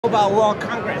Mobile World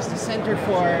Congress, the center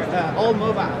for all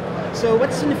mobile. So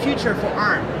what's in the future for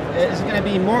ARM? Is it going to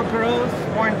be more growth,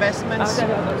 more investments?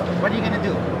 What are you going to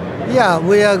do? Yeah,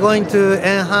 we are going to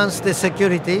enhance the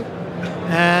security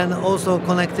and also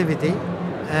connectivity,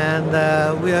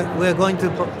 and we are going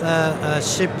to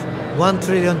ship 1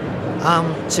 trillion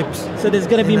ARM chips. So there's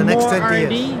going to be more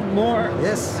R&D, more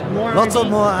lots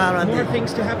of more R&D, more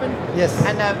things to happen. Yes.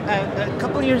 And a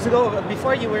couple of years ago,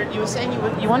 before you were saying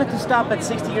you wanted to stop at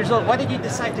 60 years old. Why did you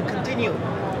decide to continue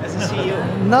as a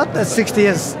CEO? Not at 60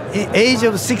 years, age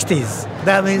of 60s.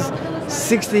 That means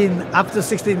 16 up to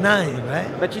 69,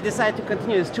 right? But you decided to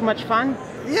continue. It's too much fun.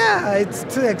 Yeah, it's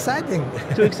too exciting.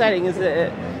 Too exciting. It's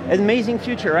an amazing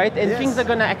future, right? And things are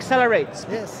going to accelerate.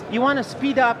 Yes. You want to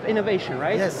speed up innovation,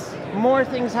 right? Yes. More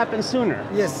things happen sooner.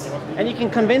 Yes. And you can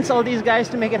convince all these guys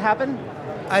to make it happen?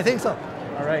 I think so.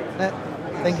 All right.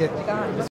 Thank you.